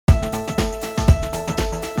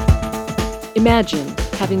Imagine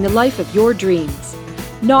having the life of your dreams.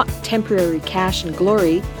 Not temporary cash and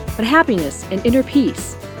glory, but happiness and inner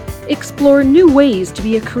peace. Explore new ways to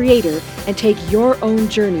be a creator and take your own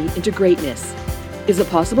journey into greatness. Is it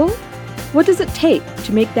possible? What does it take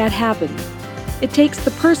to make that happen? It takes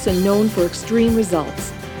the person known for extreme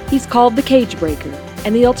results. He's called the cage breaker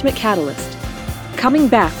and the ultimate catalyst. Coming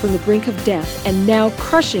back from the brink of death and now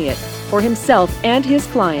crushing it for himself and his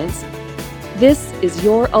clients, this is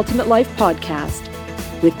Your Ultimate Life Podcast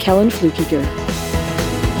with Kellen Flukiger.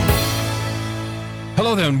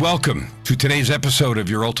 Hello there and welcome to today's episode of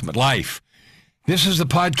Your Ultimate Life. This is the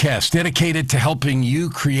podcast dedicated to helping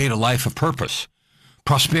you create a life of purpose,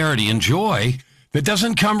 prosperity, and joy that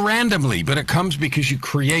doesn't come randomly, but it comes because you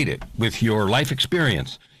create it with your life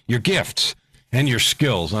experience, your gifts, and your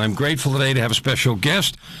skills. And I'm grateful today to have a special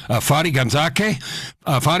guest, Fari Gonzaque.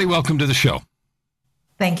 Fari, welcome to the show.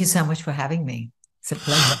 Thank you so much for having me. It's a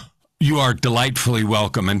pleasure. You are delightfully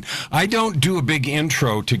welcome. And I don't do a big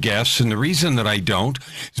intro to guests, and the reason that I don't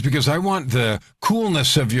is because I want the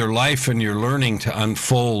coolness of your life and your learning to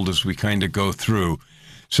unfold as we kind of go through.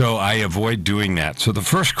 So I avoid doing that. So the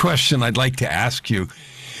first question I'd like to ask you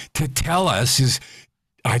to tell us is,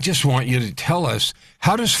 I just want you to tell us,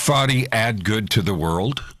 how does Fari add good to the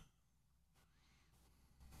world?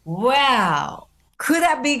 Wow. Could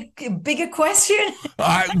that be a bigger question?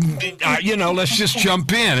 Let's just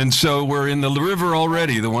jump in. And so we're in the river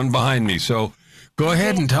already, the one behind me. So go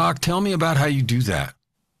ahead and talk. Tell me about how you do that.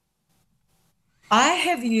 I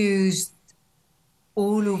have used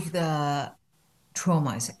all of the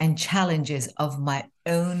traumas and challenges of my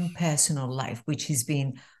own personal life, which has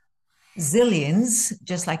been zillions,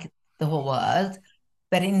 just like the whole world.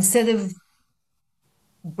 But instead of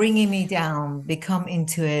bringing me down, become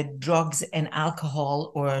into a drugs and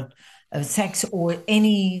alcohol or sex or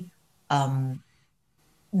any not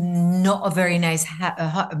a very nice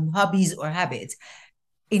hobbies or habits.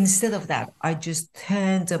 Instead of that, I just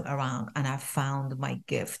turned them around and I found my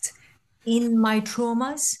gift in my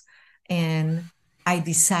traumas. And I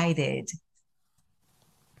decided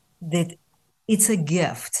that it's a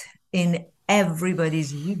gift in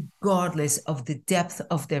everybody's, regardless of the depth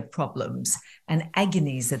of their problems and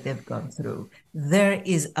agonies that they've gone through. There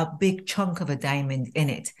is a big chunk of a diamond in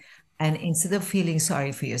it. And instead of feeling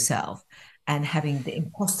sorry for yourself and having the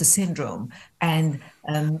imposter syndrome and,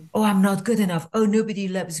 I'm not good enough, oh, nobody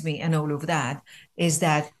loves me, and all of that, is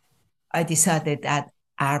that I decided that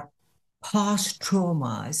our past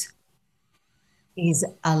traumas is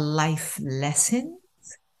a life lesson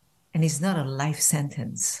and it's not a life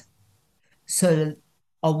sentence. So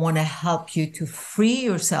I want to help you to free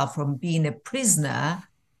yourself from being a prisoner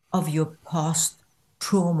of your past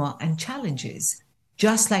trauma and challenges,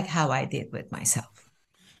 just like how I did with myself.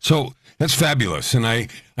 So that's fabulous. And I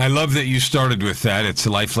love that you started with that. It's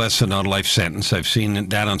a life lesson, not a life sentence. I've seen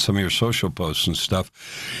that on some of your social posts and stuff.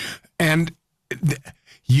 And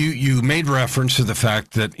you made reference to the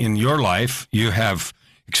fact that in your life, you have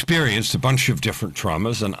experienced a bunch of different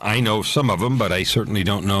traumas. And I know some of them, but I certainly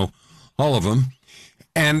don't know all of them.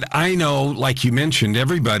 And I know, like you mentioned,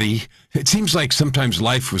 everybody, it seems like sometimes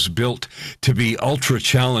life was built to be ultra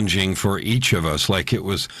challenging for each of us, like it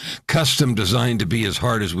was custom designed to be as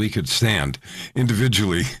hard as we could stand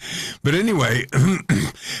individually. But anyway,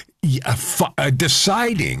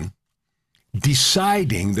 deciding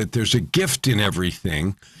that there's a gift in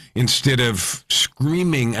everything instead of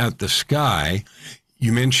screaming at the sky,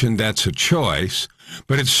 you mentioned that's a choice,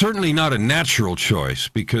 but it's certainly not a natural choice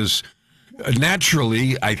because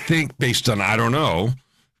naturally, I think based on, I don't know,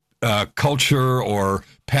 culture or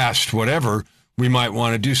past whatever, we might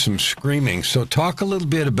want to do some screaming. So talk a little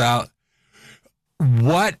bit about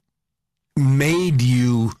what made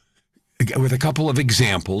you, with a couple of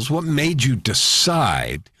examples, what made you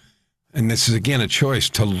decide, and this is again a choice,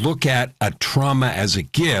 to look at a trauma as a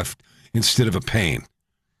gift instead of a pain?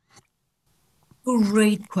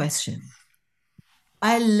 Great question.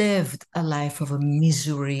 I lived a life of a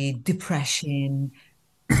misery, depression,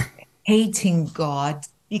 hating God,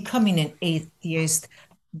 becoming an atheist,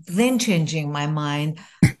 then changing my mind,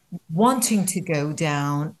 wanting to go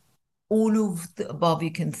down, all of the above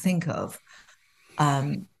you can think of.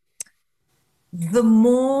 The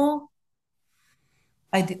more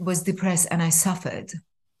I was depressed and I suffered,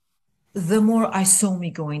 the more I saw me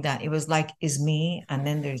going down. It was like, it's me, and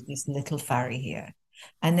then there's this little Fari here.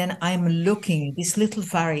 And then I'm looking, this little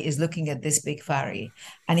Fari is looking at this big Fari,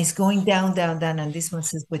 and it's going down, down, down. And this one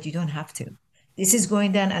says, but you don't have to. This is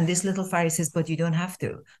going down, and this little Fari says, but you don't have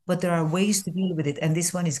to. But there are ways to deal with it. And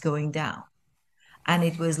this one is going down. And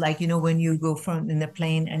it was like, when you go from in the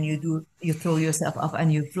plane and you throw yourself up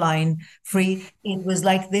and you're flying free. It was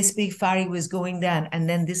like this big Fari was going down, and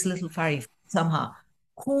then this little Fari somehow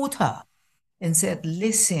caught her and said,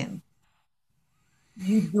 listen,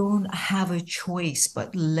 you don't have a choice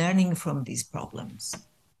but learning from these problems.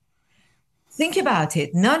 Think about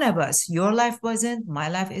it. None of us, your life wasn't, my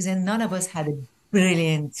life isn't, none of us had a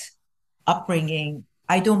brilliant upbringing.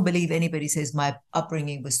 I don't believe anybody says my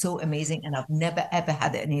upbringing was so amazing and I've never ever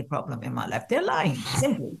had any problem in my life. They're lying,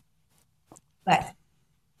 simply. But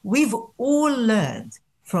we've all learned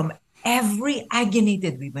from every agony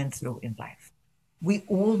that we went through in life. We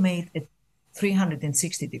all made a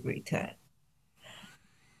 360-degree turn.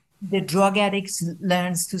 The drug addict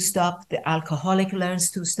learns to stop, the alcoholic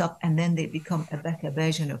learns to stop, and then they become a better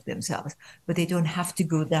version of themselves. But they don't have to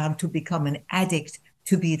go down to become an addict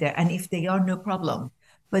to be there. And if they are, no problem.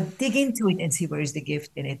 But dig into it and see where is the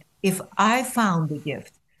gift in it. If I found the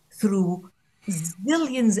gift through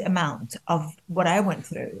zillions amount of what I went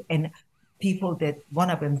through, and people that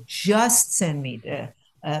one of them just sent me the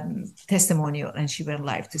testimonial, and she went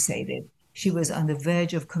live to say that she was on the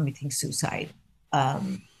verge of committing suicide.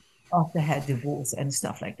 After her divorce and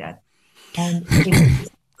stuff like that. And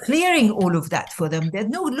clearing all of that for them, that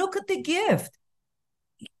no, look at the gift.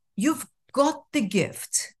 You've got the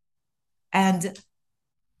gift. And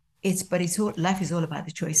life is all about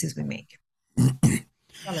the choices we make.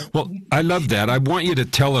 Well, I love that. I want you to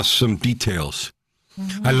tell us some details.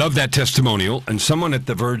 Mm-hmm. I love that testimonial. And someone at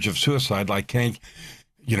the verge of suicide, like Hank,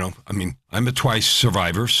 I'm a twice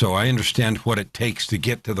survivor, so I understand what it takes to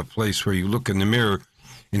get to the place where you look in the mirror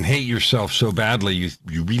and hate yourself so badly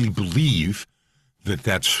you really believe that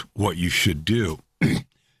that's what you should do.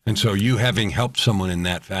 And so you having helped someone in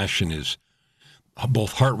that fashion is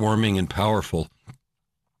both heartwarming and powerful.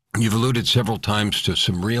 You've alluded several times to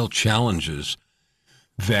some real challenges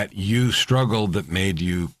that you struggled that made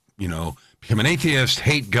you, become an atheist,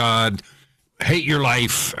 hate God, hate your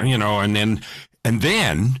life, and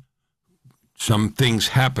then some things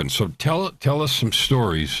happen. So tell us some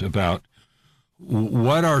stories about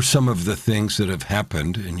what are some of the things that have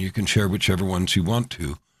happened, and you can share whichever ones you want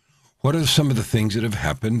to. What are some of the things that have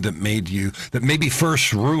happened that maybe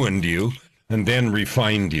first ruined you and then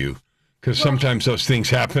refined you? Because sometimes those things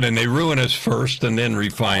happen and they ruin us first and then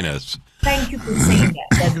refine us. Thank you for saying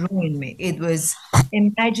that. That ruined me. It was,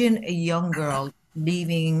 imagine a young girl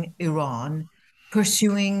leaving Iran,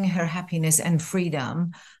 pursuing her happiness and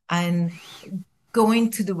freedom, and going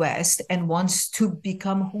to the West and wants to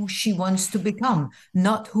become who she wants to become,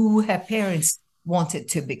 not who her parents wanted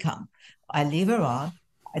to become. I leave Iran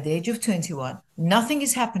at the age of 21. Nothing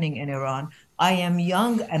is happening in Iran. I am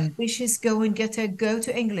young, ambitious, go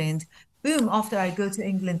to England. Boom, after I go to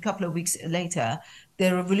England a couple of weeks later,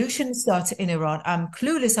 the revolution starts in Iran. I'm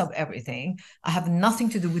clueless of everything. I have nothing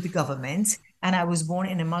to do with the government. And I was born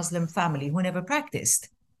in a Muslim family who never practiced.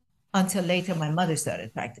 Until later, my mother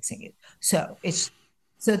started practicing it.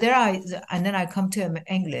 And then I come to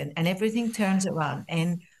England and everything turns around.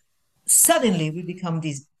 And suddenly we become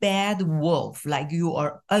this bad wolf, like you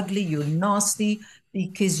are ugly, you're nasty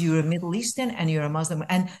because you're a Middle Eastern and you're a Muslim.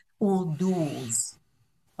 And all doors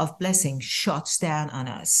of blessing shuts down on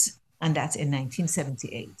us. And that's in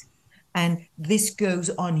 1978. And this goes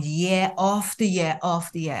on year after year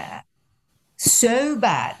after year. So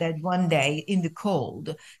bad that one day in the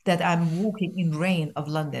cold that I'm walking in rain of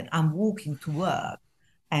London, I'm walking to work,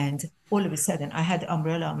 and all of a sudden I had the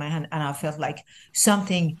umbrella on my hand and I felt like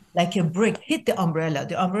something like a brick hit the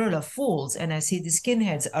umbrella falls, and I see the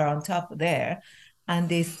skinheads are on top there and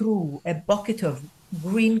they threw a bucket of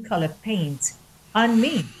green colored paint on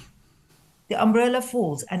me. The umbrella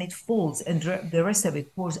falls and it falls and the rest of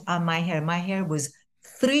it pours on my hair. My hair was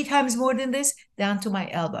 3 times more than this, down to my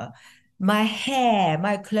elbow. My hair,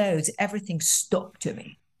 my clothes, everything stopped to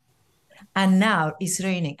me. And now it's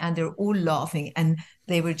raining and they're all laughing. And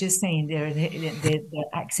they were just saying their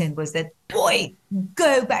accent was that, boy,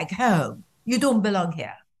 go back home. You don't belong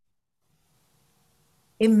here.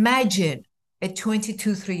 Imagine a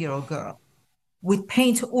 22, 3-year-old girl with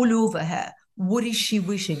paint all over her. What is she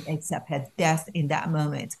wishing except her death in that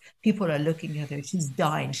moment? People are looking at her. She's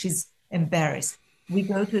dying. She's embarrassed.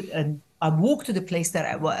 I walked to the place that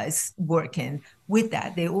I was working with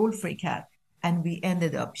that. They all freak out. And we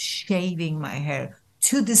ended up shaving my hair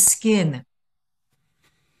to the skin.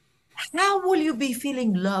 How will you be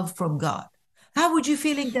feeling love from God? How would you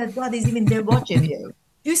feeling that God is even there watching you?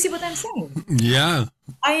 Do you see what I'm saying? Yeah.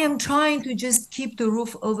 I am trying to just keep the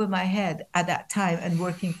roof over my head at that time and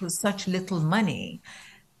working for such little money.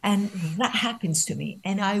 And that happens to me.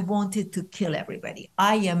 And I wanted to kill everybody.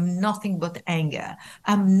 I am nothing but anger.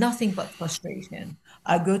 I'm nothing but frustration.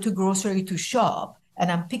 I go to grocery to shop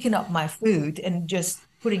and I'm picking up my food and just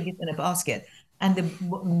putting it in a basket. And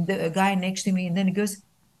the guy next to me, and then he goes,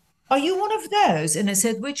 "Are you one of those?" And I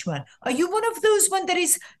said, "Which one? Are you one of those one that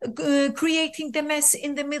is creating the mess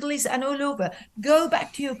in the Middle East and all over? Go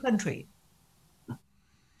back to your country."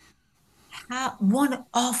 One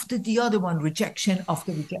after the other one, rejection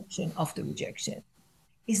after rejection after rejection,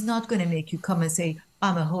 is not going to make you come and say,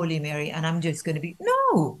 "I'm a Holy Mary and I'm just going to be."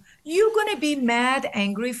 No, you're going to be mad,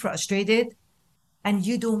 angry, frustrated, and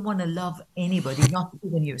you don't want to love anybody, not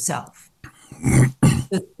even yourself.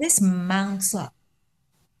 So this mounts up.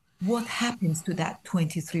 What happens to that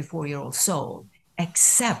 23, 4-year-old soul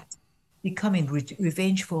except becoming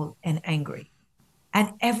revengeful and angry?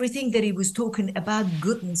 And everything that he was talking about,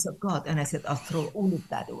 goodness of God. And I said, I'll throw all of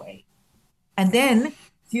that away. And then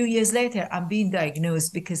a few years later, I'm being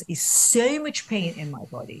diagnosed because it's so much pain in my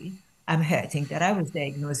body. I'm hurting that I was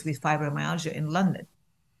diagnosed with fibromyalgia in London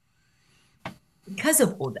because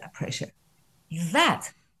of all that pressure.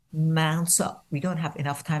 That mounts up. We don't have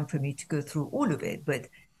enough time for me to go through all of it, but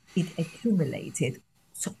it accumulated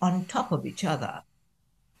on top of each other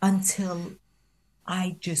until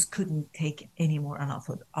I just couldn't take any more. And I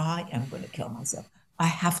thought, I am going to kill myself. I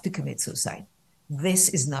have to commit suicide. This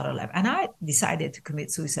is not a life. And I decided to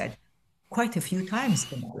commit suicide quite a few times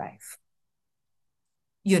in my life,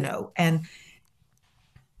 and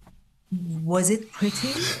was it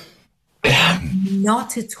pretty?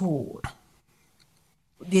 Not at all.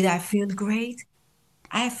 Did I feel great?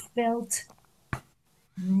 I felt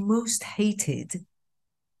most hated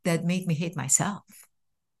that made me hate myself.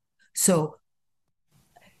 So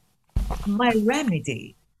my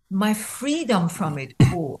remedy, my freedom from it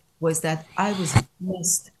all was that I was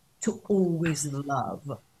blessed to always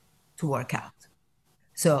love to work out.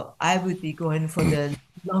 So I would be going for the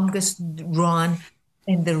longest run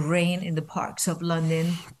in the rain in the parks of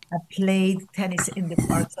London. I played tennis in the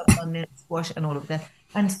parks of London, squash and all of that.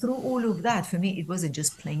 And through all of that, for me, it wasn't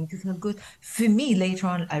just playing to feel good. For me, later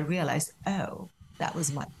on, I realized, oh, that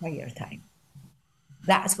was my prayer time.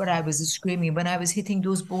 That's what I was screaming. When I was hitting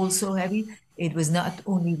those balls so heavy, it was not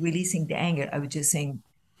only releasing the anger, I was just saying,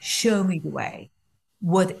 show me the way.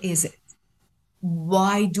 What is it?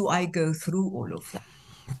 Why do I go through all of that?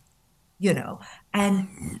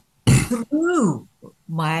 And through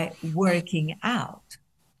my working out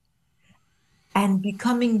and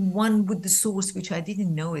becoming one with the source, which I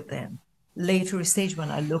didn't know it then, later stage when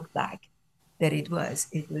I look back, that it was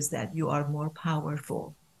that you are more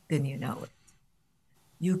powerful than you know it.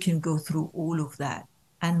 You can go through all of that.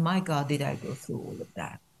 And my God, did I go through all of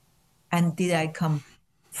that? And did I come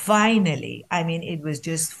finally? I mean, it was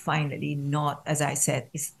just finally not, as I said,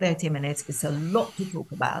 it's 30 minutes. It's a lot to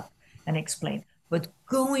talk about and explain. But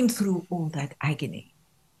going through all that agony,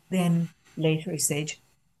 then later stage,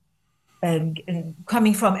 and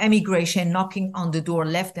coming from emigration, knocking on the door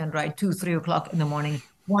left and right, 2, 3 o'clock in the morning,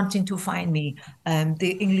 wanting to find me.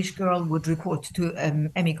 The English girl would report to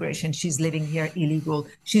emigration. She's living here illegal.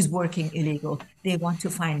 She's working illegal. They want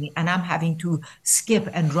to find me. And I'm having to skip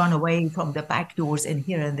and run away from the back doors and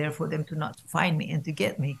here and there for them to not find me and to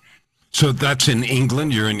get me. So that's in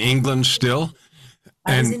England. You're in England still?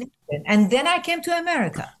 I was in England. And then I came to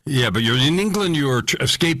America. Yeah, but you're in England. You were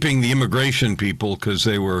escaping the immigration people because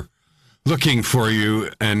they were looking for you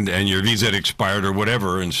and your visa had expired or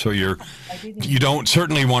whatever. And so you don't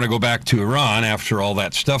certainly want to go back to Iran after all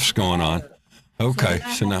that stuff's going on. Okay.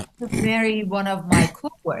 So now I marry one of my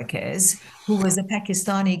co-workers who was a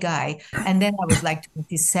Pakistani guy. And then I was like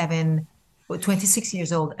 27 or 26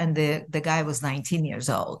 years old. And the guy was 19 years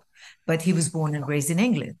old, but he was born and raised in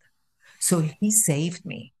England. So he saved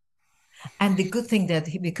me. And the good thing that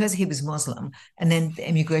because he was Muslim, and then the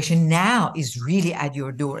immigration now is really at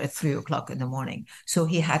your door at 3 o'clock in the morning. So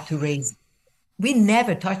he had to raise. We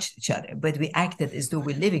never touched each other, but we acted as though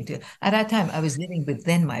we're living together. At that time, I was living with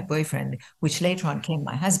then my boyfriend, which later on came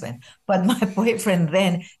my husband. But my boyfriend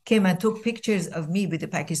then came and took pictures of me with a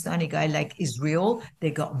Pakistani guy like Israel.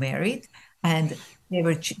 They got married and they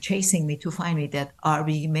were chasing me to find me that are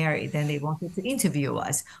we married? And they wanted to interview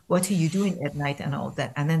us. What are you doing at night and all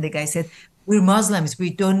that? And then the guy said, we're Muslims. We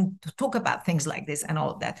don't talk about things like this and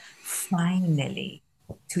all that. Finally,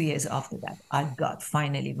 2 years after that, I got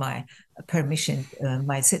finally my permission,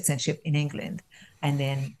 my citizenship in England. And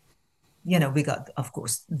then, we got, of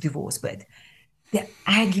course, divorced. But the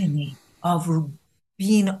agony of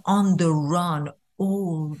being on the run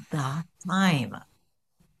all that time,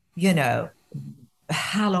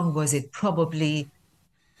 how long was it? Probably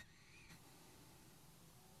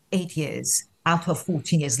 8 years out of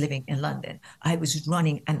 14 years living in London. I was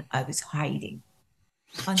running and I was hiding.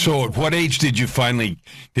 So at what age did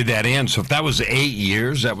that end? So if that was 8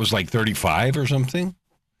 years, that was like 35 or something?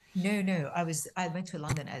 No. I went to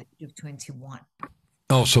London at the age of 21.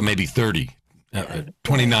 Oh, so maybe 30,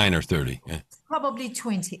 29 or 30. Yeah. Probably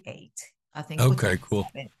 28, I think. Okay, cool.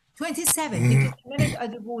 27, because the minute I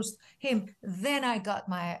divorced him, then I got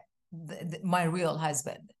my real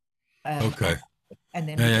husband. Okay. And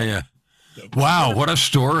then Yeah. Wow, what a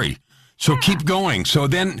story. So keep going. So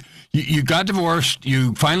then you got divorced.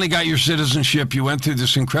 You finally got your citizenship. You went through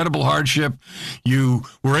this incredible hardship. You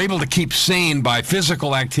were able to keep sane by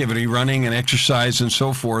physical activity, running and exercise and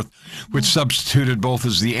so forth, which substituted both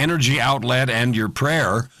as the energy outlet and your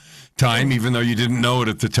prayer time, even though you didn't know it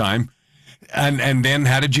at the time. And then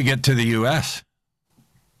how did you get to the U.S.?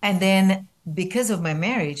 And then because of my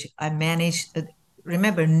marriage, I managed.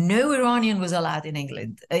 Remember, no Iranian was allowed in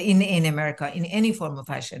England, in America, in any form of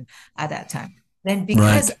fashion at that time. Then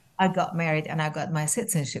because I got married and I got my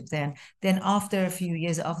citizenship, then after a few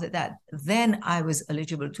years after that, then I was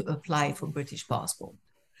eligible to apply for British passport.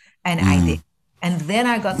 And I did. And then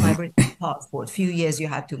I got my British passport. A few years you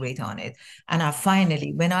had to wait on it. And I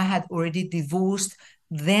finally, when I had already divorced,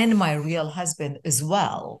 then my real husband as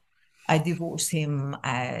well, I divorced him,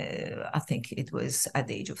 I think it was at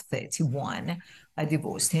the age of 31. I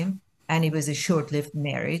divorced him. And it was a short-lived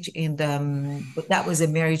marriage. But that was a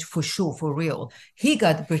marriage for sure, for real. He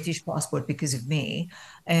got the British passport because of me.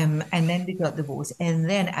 And then we got divorced. And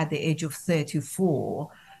then at the age of 34,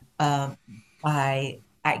 I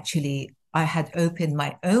had opened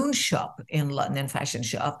my own shop in London, fashion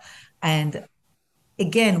shop. And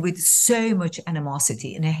again, with so much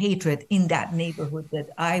animosity and a hatred in that neighborhood that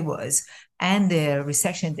I was, and the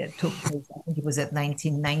recession that took place, I think it was at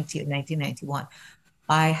 1990 or 1991,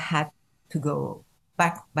 I had to go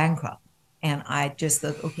bankrupt. And I just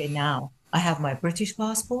thought, okay, now I have my British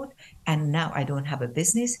passport and now I don't have a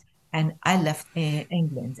business. And I left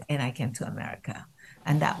England and I came to America.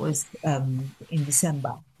 And that was in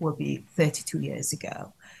December, will be 32 years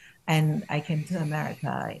ago. And I came to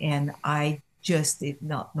America and I just did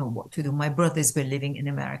not know what to do. My brothers were living in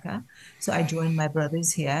America. So I joined my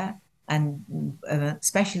brothers here. And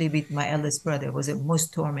especially with my eldest brother, it was the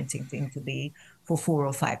most tormenting thing to be for 4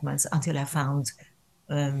 or 5 months until I found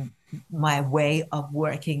my way of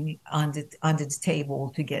working under the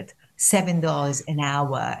table to get $7 an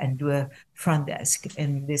hour and do a front desk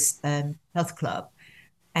in this health club.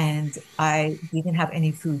 And I didn't have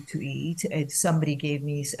any food to eat. Somebody gave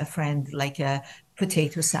me, a friend, like a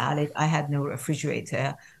potato salad. I had no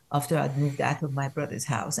refrigerator after I'd moved out of my brother's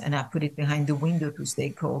house, and I put it behind the window to stay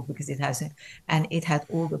cold because it hasn't, and it had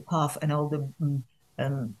all the puff and all the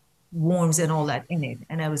worms and all that in it.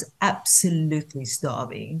 And I was absolutely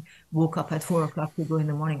starving. Woke up at 4 o'clock to go in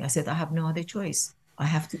the morning. I said, I have no other choice. I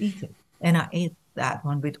have to eat it. And I ate that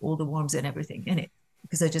one with all the worms and everything in it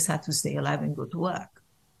because I just had to stay alive and go to work.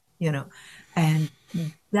 And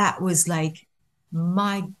that was like,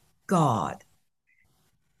 my God.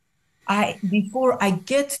 Before I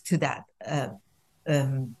get to that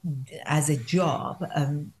as a job,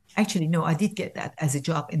 actually, no, I did get that as a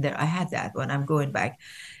job in there. I had that when I'm going back.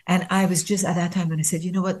 And I was just at that time when I said,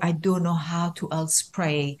 you know what, I don't know how to else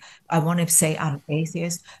pray. I want to say I'm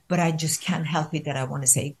atheist, but I just can't help it that I want to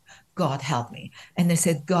say, God help me. And they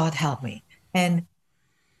said, God help me. And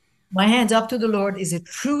my hands up to the Lord is a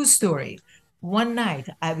true story. One night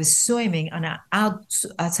I was swimming on an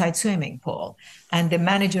outside swimming pool, and the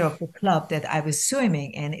manager of the club that I was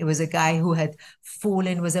swimming in, it was a guy who had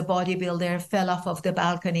fallen, was a bodybuilder, fell off of the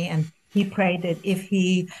balcony, and he prayed that if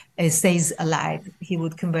he stays alive, he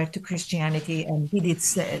would convert to Christianity. And he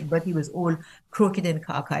did, but he was all crooked and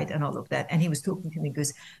cockeyed and all of that. And he was talking to me,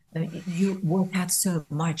 because you work out so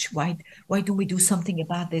much. Why don't we do something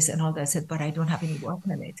about this and all that? I said, but I don't have any work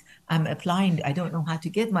permit. I'm applying. I don't know how to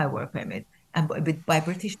get my work permit. And by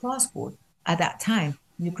British passport at that time,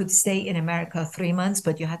 you could stay in America 3 months,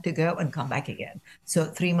 but you had to go and come back again. So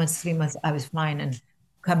 3 months, I was flying and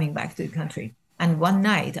coming back to the country. And one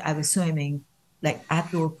night I was swimming like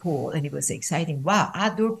outdoor pool, and it was exciting. Wow,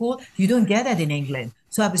 outdoor pool? You don't get that in England.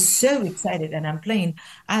 So I was so excited, and I'm playing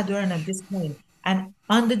outdoor and I'm just playing. And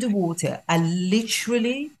under the water, I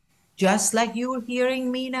literally, just like you're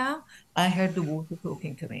hearing me now, I heard the water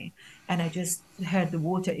talking to me. And I just heard the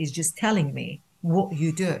water is just telling me, what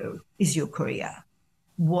you do is your career.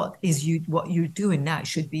 What you're doing now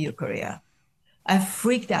should be your career. I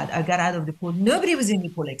freaked out. I got out of the pool. Nobody was in the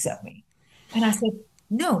pool except me. And I said,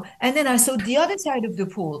 no. And then I saw the other side of the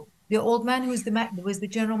pool, the old man who was the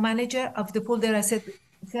general manager of the pool there. I said,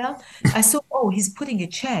 felt. I saw, oh, he's putting a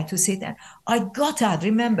chair to sit down. I got out.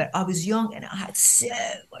 Remember, I was young and I had so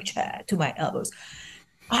much hair to my elbows.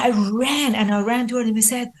 I ran toward him and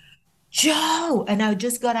said, Joe. And I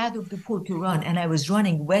just got out of the pool to run. And I was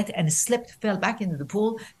running wet and slipped, fell back into the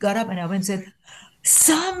pool, got up and I went and said,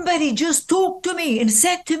 somebody just talked to me and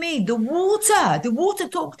said to me, the water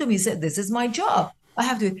talked to me, said, this is my job. I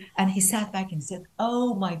have to. And he sat back and said,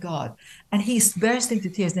 oh my God. And he burst into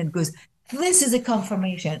tears and goes, this is a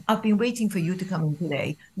confirmation. I've been waiting for you to come in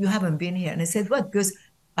today. You haven't been here. And I said, what? Because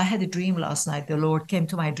I had a dream last night. The Lord came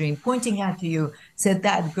to my dream, pointing out to you, said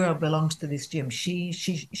that girl belongs to this gym. She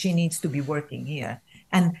needs to be working here.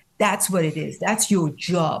 And that's what it is. That's your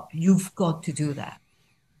job. You've got to do that.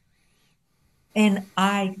 And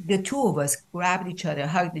the two of us grabbed each other,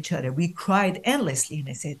 hugged each other. We cried endlessly. And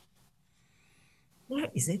I said, where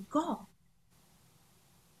is it gone?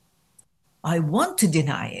 I want to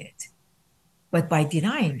deny it. But by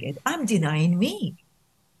denying it, I'm denying me.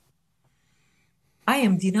 I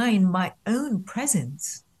am denying my own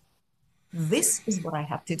presence. This is what I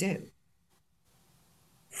have to do.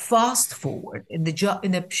 Fast forward in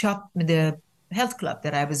the health club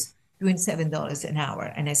that I was doing $7 an hour.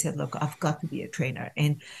 And I said, look, I've got to be a trainer.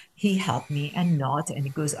 And he helped me and not. And he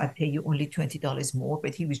goes, I pay you only $20 more,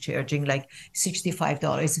 but he was charging like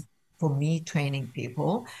 $65 for me training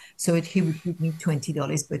people. So he would give me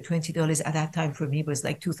 $20, but $20 at that time for me was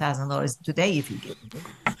like $2,000 today if you give me.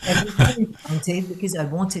 And because I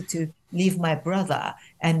wanted to leave my brother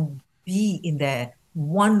and be in the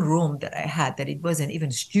one room that I had, that it wasn't even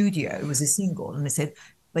studio, it was a single. And I said,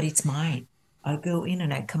 but it's mine. I'll go in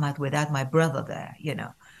and I come out without my brother there, you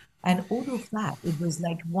know. And all of that, it was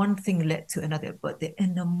like one thing led to another. But the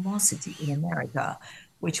animosity in America,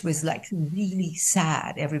 which was like really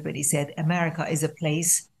sad. Everybody said America is a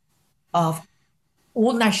place of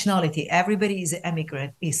all nationality. Everybody is an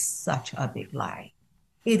immigrant is such a big lie.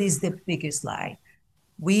 It is the biggest lie.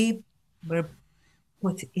 We were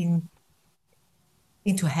put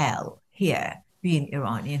into hell here, being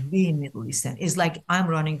Iranian, being Middle Eastern. It's like I'm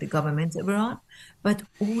running the government of Iran, but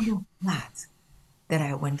all of that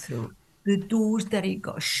I went through, the doors that it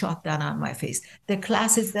got shut down on my face, the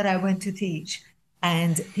classes that I went to teach,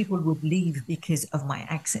 and people would leave because of my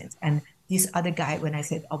accent. And this other guy, when I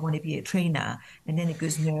said, I want to be a trainer, and then he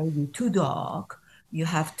goes, no, you're too dark, you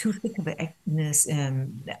have too thick of an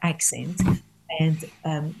accent, and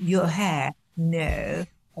your hair, no.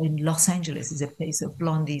 In Los Angeles is a place of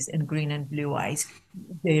blondies and green and blue eyes.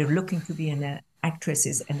 They're looking to be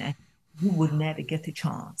actresses, and you would never get a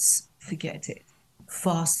chance. Forget it.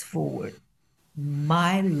 Fast forward.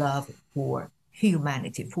 My love for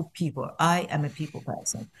humanity, for people. I am a people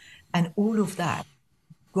person. And all of that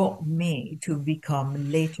got me to become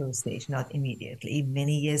later stage, not immediately,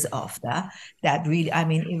 many years after. That really, I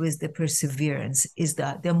mean, it was the perseverance, is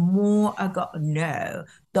that the more I got to know,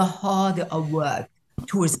 the harder I worked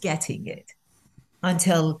towards getting it,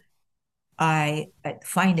 until I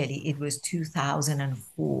finally, it was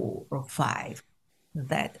 2004 or 5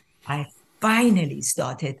 that I finally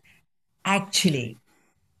started actually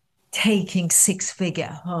taking six-figure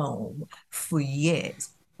home for years.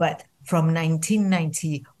 But from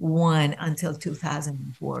 1991 until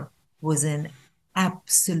 2004 was an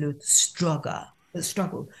absolute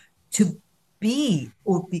struggle to be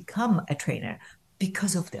or become a trainer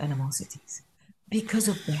because of the animosities, because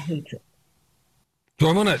of the hatred. So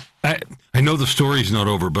I know the story's not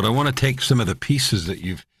over, but I want to take some of the pieces that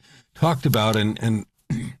you've talked about and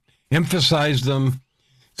emphasize them.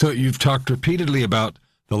 So you've talked repeatedly about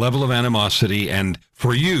the level of animosity, and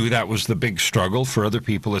for you, that was the big struggle. For other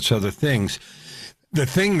people, it's other things. The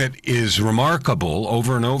thing that is remarkable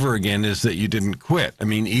over and over again is that you didn't quit. I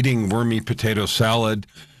mean, eating wormy potato salad,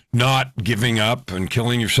 not giving up and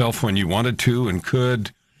killing yourself when you wanted to and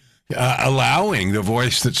could, allowing the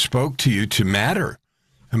voice that spoke to you to matter.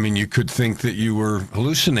 I mean, you could think that you were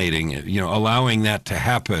hallucinating, allowing that to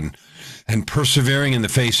happen, and persevering in the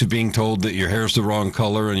face of being told that your hair's the wrong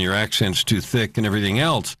color and your accent's too thick and everything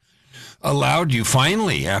else, allowed you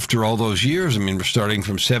finally, after all those years, I mean, we're starting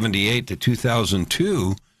from 78 to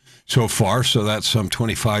 2002 so far, so that's some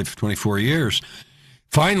 25, 24 years.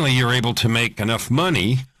 Finally, you're able to make enough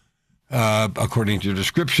money, according to your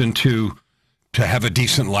description, to have a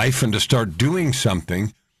decent life and to start doing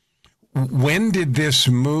something. When did this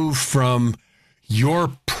move from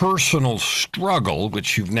your personal struggle,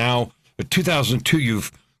 which you've now, in 2002,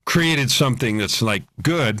 you've created something that's like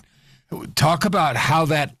good. Talk about how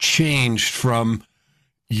that changed from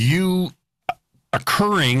you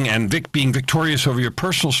occurring and being victorious over your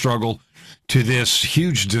personal struggle to this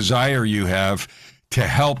huge desire you have to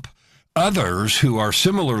help others who are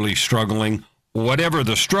similarly struggling, whatever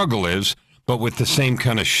the struggle is, but with the same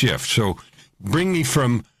kind of shift. So bring me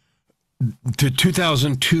from to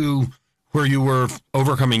 2002, where you were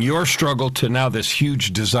overcoming your struggle, to now this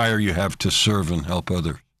huge desire you have to serve and help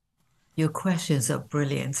others. Your questions are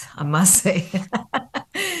brilliant, I must say.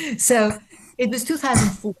 So it was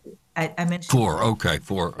 2004. I mentioned Four. Okay,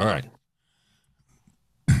 four. All right.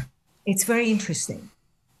 it's very interesting.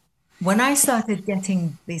 When I started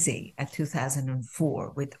getting busy at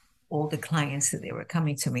 2004 with all the clients that they were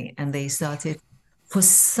coming to me, and they started, for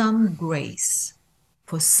some grace,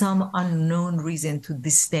 for some unknown reason to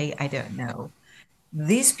this day, I don't know,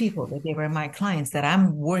 these people that they were my clients, that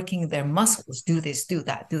I'm working their muscles, do this, do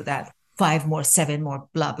that, 5 more, 7 more,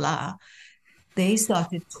 blah, blah. They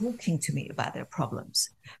started talking to me about their problems.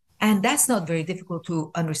 And that's not very difficult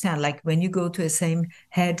to understand. Like when you go to the same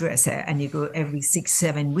hairdresser and you go every 6,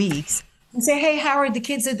 7 weeks and say, hey, how are the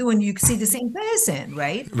kids are doing? You see the same person,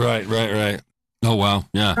 right? Right. Oh, wow.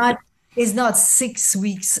 Yeah. It's not 6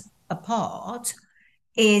 weeks apart,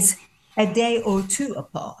 is a day or 2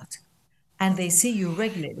 apart. And they see you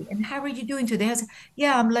regularly. And how are you doing today? I said,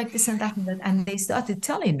 yeah, I'm like this and that and that. And they started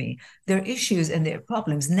telling me their issues and their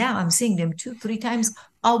problems. Now I'm seeing them 2, 3 times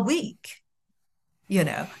a week,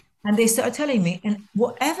 and they started telling me, and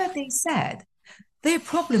whatever they said, their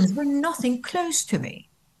problems were nothing close to me.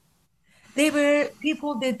 They were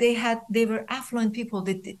people that they were affluent people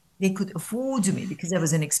that they could afford me because I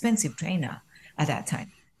was an expensive trainer at that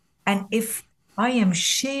time. And if I am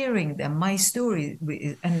sharing them my story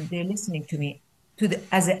and they're listening to me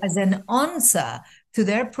as an answer to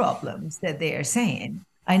their problems that they are saying,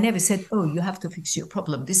 I never said, oh, you have to fix your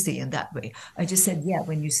problem this way and that way. I just said, yeah,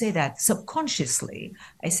 when you say that subconsciously,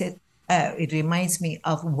 I said, oh, it reminds me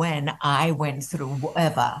of when I went through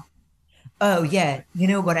whatever. Oh, yeah, you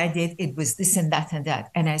know what I did? It was this and that and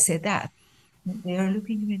that. And I said that. They are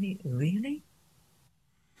looking at me, really?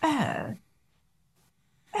 Oh,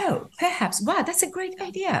 perhaps. Wow, that's a great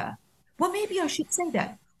idea. Well, maybe I should say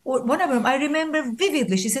that. Or one of them, I remember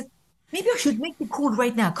vividly, she said, maybe I should make the call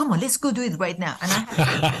right now. Come on, let's go do it right now. And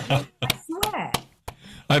I swear.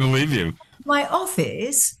 I believe you. My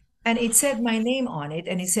office, and it said my name on it,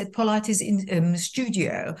 and it said Pilates in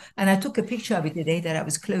studio. And I took a picture of it the day that I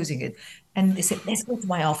was closing it. And they said, let's go to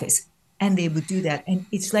my office. And they would do that. And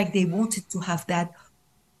it's like they wanted to have that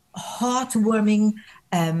heartwarming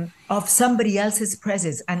of somebody else's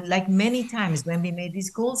presence. And like many times when we made these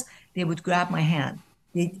calls, they would grab my hand.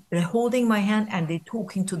 They're holding my hand and they're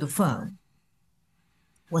talking to the phone,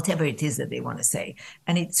 whatever it is that they want to say.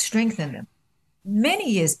 And it strengthened them.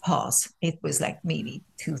 Many years passed. It was like maybe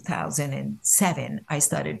 2007. I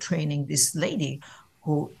started training this lady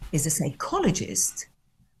who is a psychologist.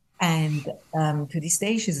 And to this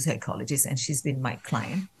day, she's a psychologist and she's been my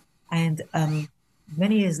client. And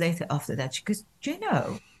many years later after that, she goes, do you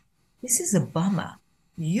know, this is a bummer.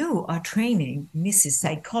 You are training Mrs.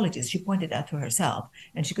 Psychologist. She pointed out to herself.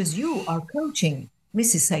 And she goes, you are coaching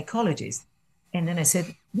Mrs. Psychologist. And then I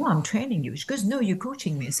said, no, I'm training you. She goes, no, you're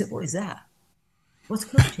coaching me. I said, what is that? What's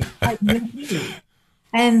coaching?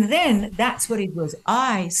 And then that's what it was.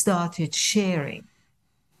 I started sharing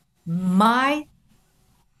my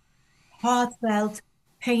heartfelt,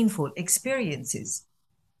 painful experiences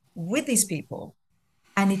with these people.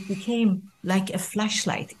 And it became like a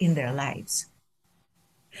flashlight in their lives.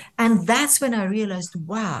 And that's when I realized,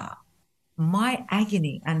 wow, my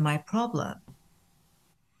agony and my problem,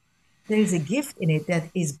 there's a gift in it that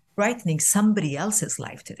is brightening somebody else's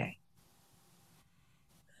life today.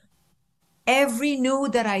 Every no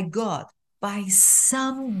that I got, by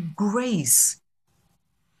some grace,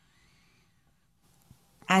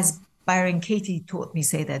 as Byron Katie taught me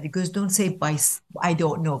say that, because don't say by, I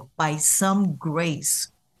don't know, by some grace,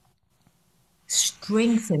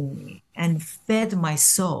 strengthened me and fed my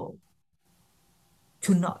soul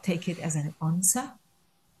to not take it as an answer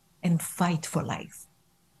and fight for life.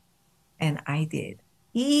 And I did,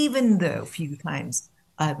 even though a few times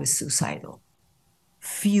I was suicidal,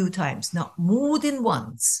 few times, not more than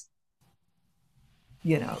once,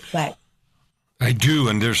 but. I do,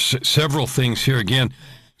 and there's several things here again.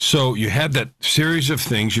 So you had that series of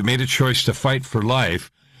things, you made a choice to fight for life.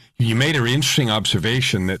 You made an interesting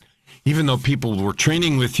observation that even though people were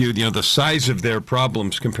training with you, the size of their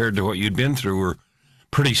problems compared to what you'd been through were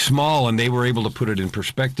pretty small, and they were able to put it in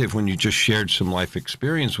perspective when you just shared some life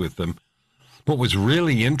experience with them. What was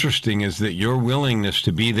really interesting is that your willingness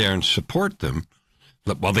to be there and support them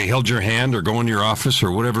while they held your hand or go in your office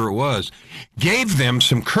or whatever it was, gave them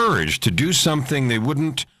some courage to do something they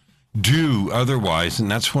wouldn't do otherwise. And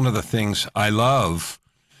that's one of the things I love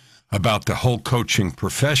about the whole coaching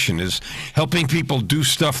profession is helping people do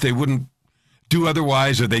stuff they wouldn't do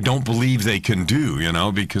otherwise, or they don't believe they can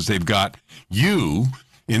do, because they've got you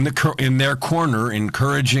in their corner,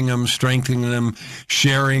 encouraging them, strengthening them,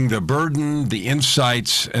 sharing the burden, the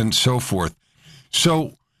insights, and so forth.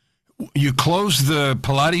 So you closed the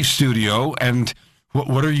Pilates studio, and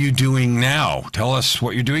what are you doing now? Tell us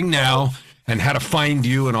what you're doing now and how to find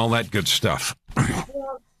you and all that good stuff.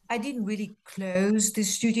 Well, I didn't really close the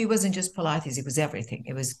studio. It wasn't just Pilates, it was everything.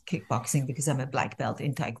 It was kickboxing because I'm a black belt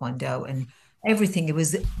in Taekwondo and everything. It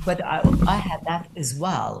was, but I had that as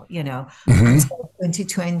well, until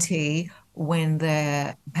 2020 when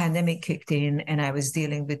the pandemic kicked in and I was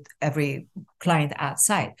dealing with every client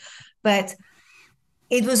outside. But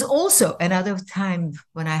it was also another time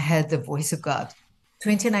when I heard the voice of God.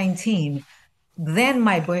 2019, then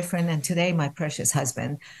my boyfriend and today my precious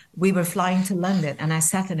husband, we were flying to London and I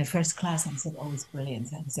sat in the first class and said, oh, it's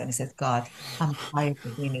brilliant. And so I said, God, I'm tired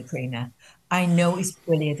of being a trainer. I know it's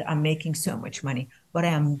brilliant. I'm making so much money, but I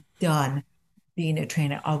am done being a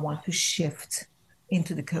trainer. I want to shift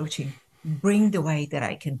into the coaching, bring the way that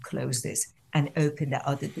I can close this and open the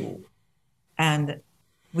other door. And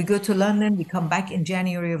we go to London, we come back in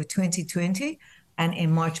January of 2020, and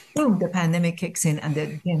in March, boom, the pandemic kicks in and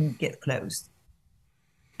the gym gets closed.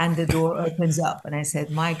 And the door opens up. And I said,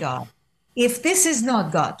 my God, if this is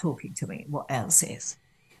not God talking to me, what else is?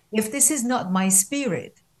 If this is not my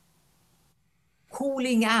spirit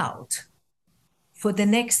calling out for the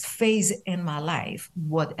next phase in my life,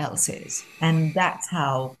 what else is? And that's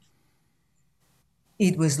how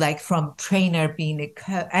it was like from trainer being a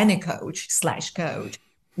coach/coach.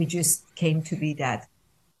 We just came to be that.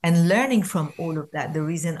 And learning from all of that, the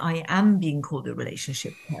reason I am being called a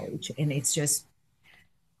relationship coach, and it's just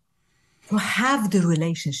to have the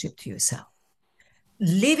relationship to yourself.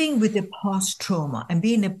 Living with the past trauma and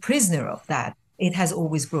being a prisoner of that, it has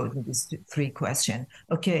always brought me these three questions.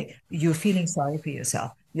 Okay, you're feeling sorry for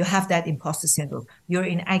yourself. You have that imposter syndrome. You're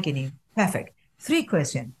in agony. Perfect. 3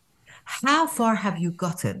 questions. How far have you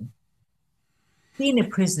gotten being a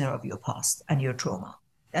prisoner of your past and your trauma?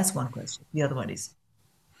 That's one question. The other one is,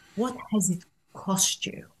 what has it cost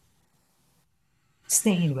you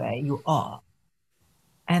staying where you are?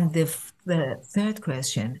 And the third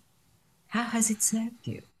question, how has it served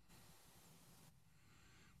you?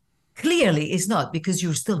 Clearly, it's not, because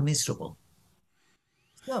you're still miserable.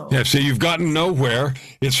 So you've gotten nowhere.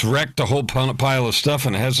 It's wrecked a whole pile of stuff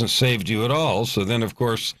and it hasn't saved you at all. So then, of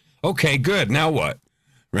course, okay, good. Now what?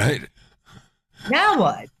 Right? Now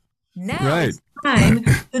what? Now it's time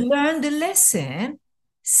to learn the lesson,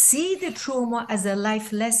 see the trauma as a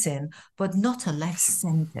life lesson, but not a life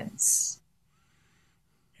sentence.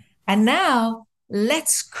 And now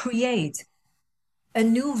let's create a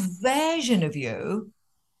new version of you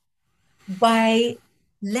by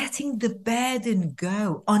letting the burden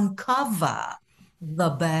go, uncover the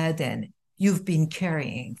burden you've been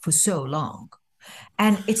carrying for so long.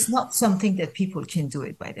 And it's not something that people can do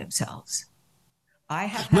it by themselves.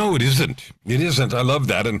 No, it isn't. It isn't. I love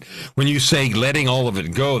that. And when you say letting all of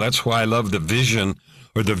it go, that's why I love the vision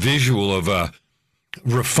or the visual of a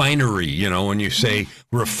refinery, when you say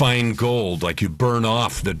refined gold, like you burn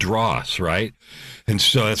off the dross, right? And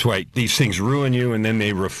so that's why these things ruin you and then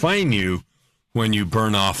they refine you when you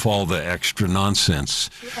burn off all the extra nonsense.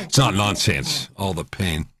 Yeah, it's not nonsense, all the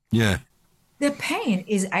pain. Yeah. The pain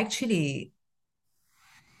is actually,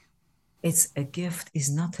 it's a gift, it's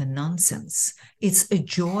not a nonsense. It's a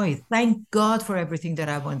joy. Thank God for everything that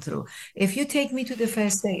I went through. If you take me to the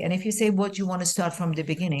first day and if you say what you want to start from the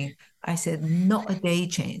beginning, I said, not a day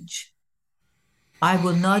change. I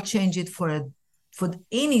will not change it for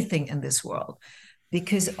anything in this world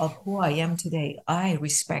because of who I am today. I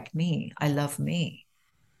respect me. I love me.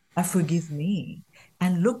 I forgive me.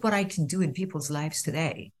 And look what I can do in people's lives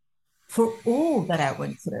today for all that I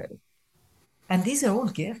went through. And these are all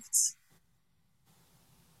gifts.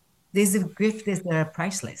 These are gifts that are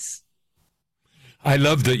priceless. I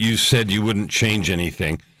love that you said you wouldn't change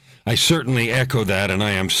anything. I certainly echo that, and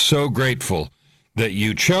I am so grateful that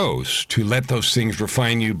you chose to let those things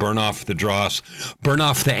refine you, burn off the dross, burn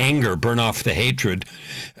off the anger, burn off the hatred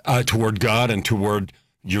toward God and toward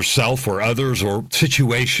yourself or others or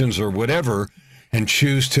situations or whatever, and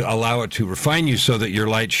choose to allow it to refine you so that your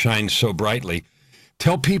light shines so brightly.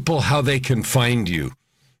 Tell people how they can find you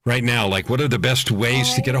right now. Like, what are the best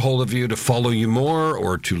ways to get a hold of you, to follow you more,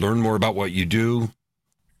 or to learn more about what you do?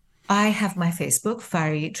 I have my Facebook,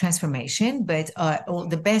 Fari Transformation, but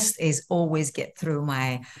the best is always get through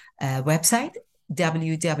my website,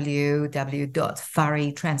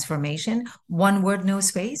 www.faritransformation, one word, no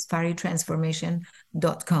space,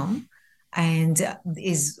 faritransformation.com. And there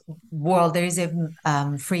is a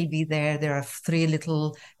freebie there. There are 3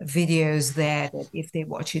 little videos there that if they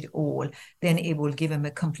watch it all, then it will give them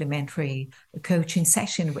a complimentary coaching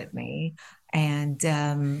session with me. And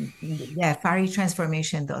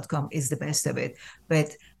faritransformation.com is the best of it.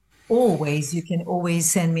 But you can always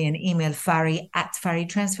send me an email,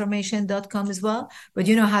 fari@faritransformation.com as well. But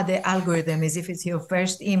you know how the algorithm is. If it's your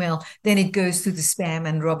first email, then it goes to the spam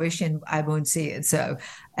and rubbish and I won't see it. So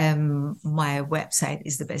my website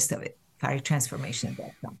is the best of it,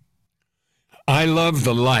 faritransformation.com. I love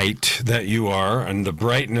the light that you are and the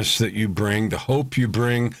brightness that you bring, the hope you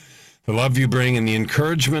bring, the love you bring, and the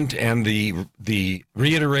encouragement and the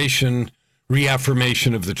reaffirmation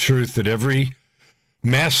of the truth that every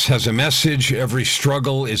mess has a message. Every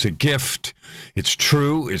struggle is a gift. It's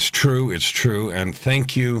true. It's true. It's true. And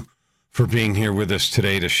thank you for being here with us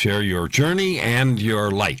today to share your journey and your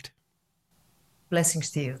light. Blessings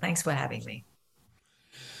to you. Thanks for having me.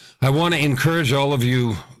 I want to encourage all of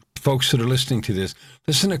you folks that are listening to this,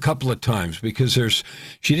 listen a couple of times, because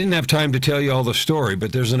she didn't have time to tell you all the story,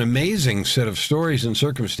 but there's an amazing set of stories and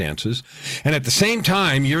circumstances. And at the same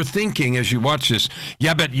time, you're thinking as you watch this,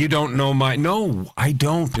 yeah, but you don't know no, I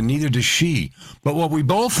don't, and neither does she. But what we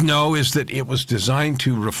both know is that it was designed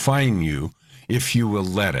to refine you if you will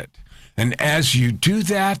let it. And as you do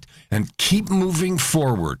that and keep moving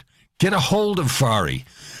forward, get a hold of Fari.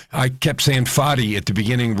 I kept saying Fari at the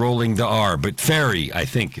beginning, rolling the R, but Fari, I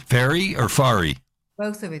think. Fari or Fari?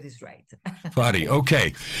 Both of it is right. Fari,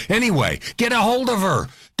 okay. Anyway, get a hold of her.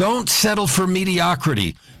 Don't settle for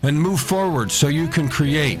mediocrity and move forward so you can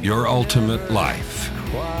create your ultimate life.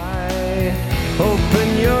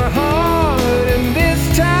 Open your heart and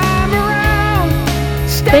this time around.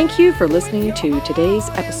 Thank you for listening to today's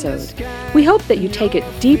episode. We hope that you take it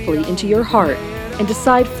deeply into your heart and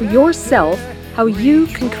decide for yourself how you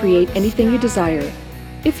can create anything you desire.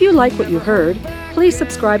 If you like what you heard, please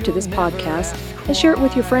subscribe to this podcast and share it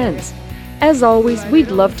with your friends. As always,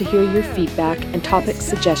 we'd love to hear your feedback and topic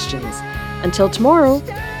suggestions. Until tomorrow,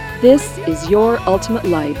 this is Your Ultimate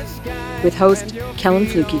Life with host Kellen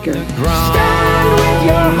Flukiger.